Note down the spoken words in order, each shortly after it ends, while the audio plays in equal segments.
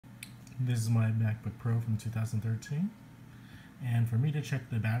This is my MacBook Pro from 2013, and for me to check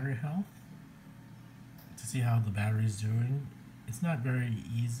the battery health to see how the battery is doing, it's not very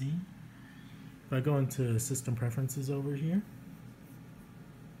easy. If I go into system preferences over here,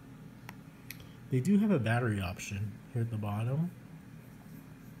 they do have a battery option here at the bottom,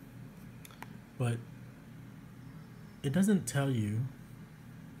 but it doesn't tell you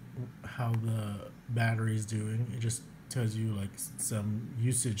how the battery is doing. It just tells you like some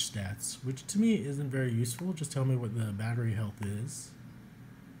usage stats, which to me isn't very useful. Just tell me what the battery health is.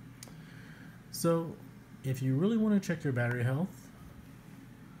 So if you really want to check your battery health,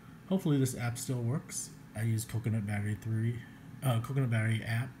 hopefully this app still works. I use coconutBattery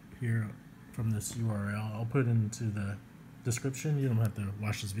app here from this URL. I'll put it into the description. You don't have to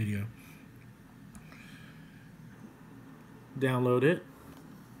watch this video. Download it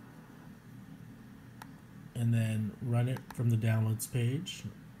and then run it from the downloads page,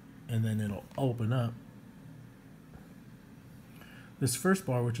 and then it'll open up. This first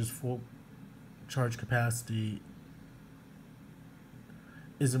bar, which is full charge capacity,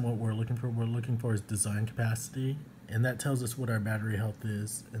 isn't what we're looking for. What we're looking for is design capacity, and that tells us what our battery health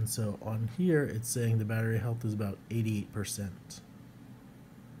is. And so on here it's saying the battery health is about 88%.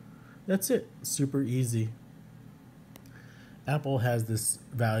 That's it. Super easy. Apple has this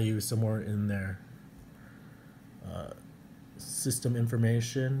value somewhere in their system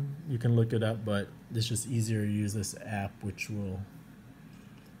information. You can look it up, but it's just easier to use this app, which will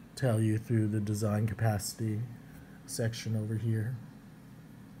tell you through the design capacity section over here.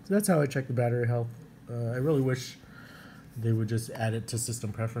 So that's how I check the battery health. I really wish they would just add it to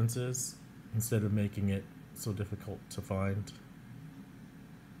system preferences instead of making it so difficult to find.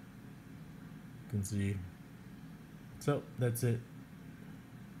 You can see. So that's it.